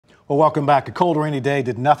Well, welcome back. A cold, rainy day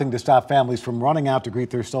did nothing to stop families from running out to greet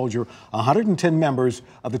their soldier. 110 members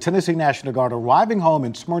of the Tennessee National Guard arriving home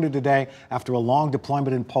in Smyrna today after a long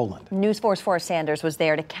deployment in Poland. News 4's Forrest Sanders was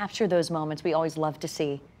there to capture those moments we always love to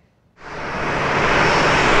see.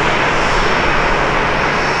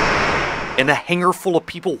 In a hangar full of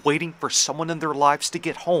people waiting for someone in their lives to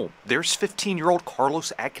get home, there's 15-year-old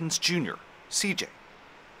Carlos Atkins Jr., CJ,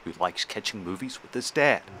 who likes catching movies with his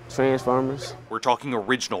dad. Transformers. We're talking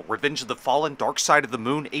original, Revenge of the Fallen, Dark Side of the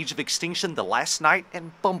Moon, Age of Extinction, The Last Night,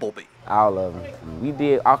 and Bumblebee. All of them. We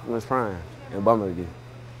did Optimus Prime and Bumblebee,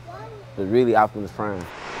 but really Optimus Prime.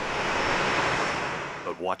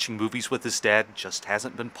 But watching movies with his dad just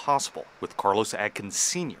hasn't been possible, with Carlos Atkins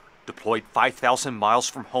Sr. deployed 5,000 miles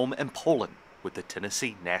from home in Poland with the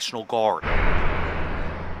Tennessee National Guard.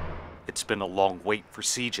 It's been a long wait for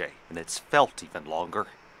CJ, and it's felt even longer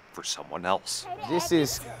for someone else. This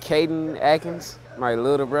is Caden Atkins, my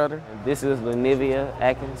little brother. This is Lenivia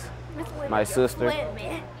Atkins, my sister.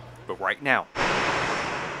 But right now,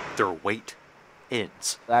 their wait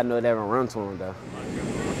ends. I know they haven't run to him though.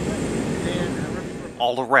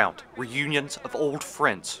 All around, reunions of old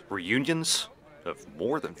friends, reunions of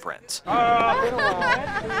more than friends.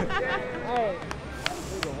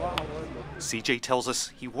 CJ tells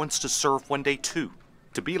us he wants to serve one day too,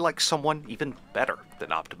 to be like someone even better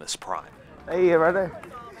than Optimus Prime. Hey, you right there.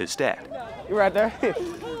 His dad. You right there. Hey,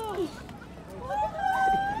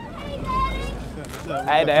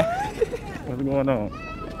 Dad. What's going on?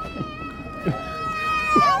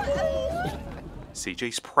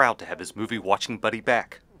 CJ's proud to have his movie-watching buddy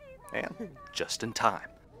back, and just in time.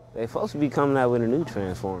 They're supposed to be coming out with a new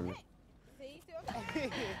Transformer.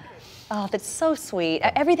 Oh, that's so sweet.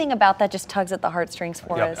 Everything about that just tugs at the heartstrings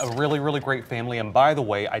for us. A really, really great family. And by the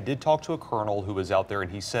way, I did talk to a colonel who was out there,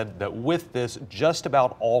 and he said that with this, just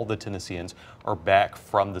about all the Tennesseans are back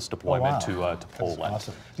from this deployment to Poland.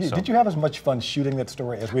 Awesome. So, did you have as much fun shooting that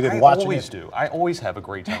story as we did watching it? I always do. I always have a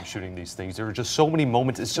great time shooting these things. There are just so many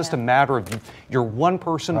moments. It's just a matter of you're one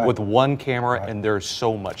person with one camera, and there's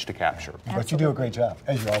so much to capture. But you do a great job,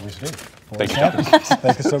 as you always do. Thank you.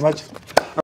 Thank you so much.